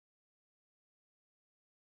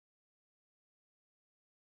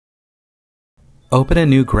Open a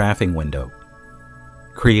new graphing window.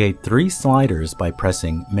 Create 3 sliders by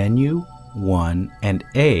pressing Menu, 1, and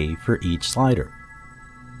A for each slider.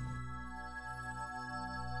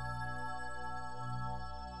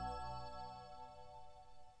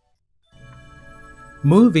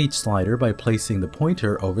 Move each slider by placing the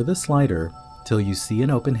pointer over the slider till you see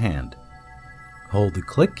an open hand. Hold the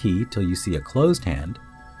click key till you see a closed hand.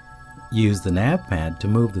 Use the nav pad to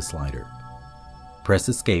move the slider. Press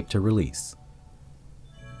Escape to release.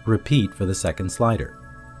 Repeat for the second slider.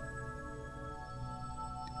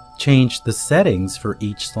 Change the settings for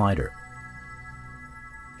each slider.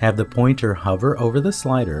 Have the pointer hover over the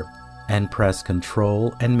slider and press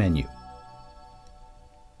Control and Menu.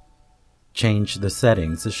 Change the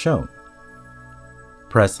settings as shown.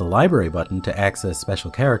 Press the Library button to access special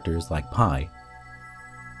characters like pi.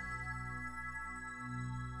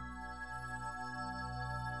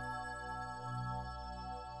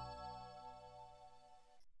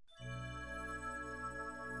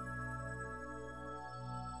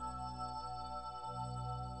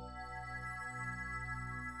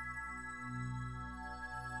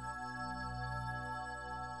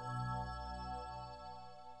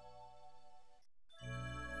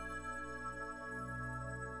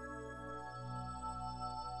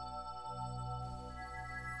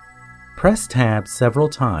 Press Tab several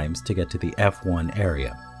times to get to the F1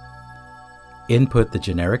 area. Input the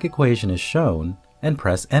generic equation as shown and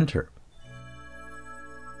press Enter.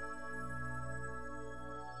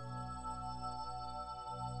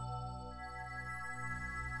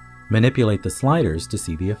 Manipulate the sliders to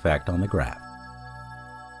see the effect on the graph.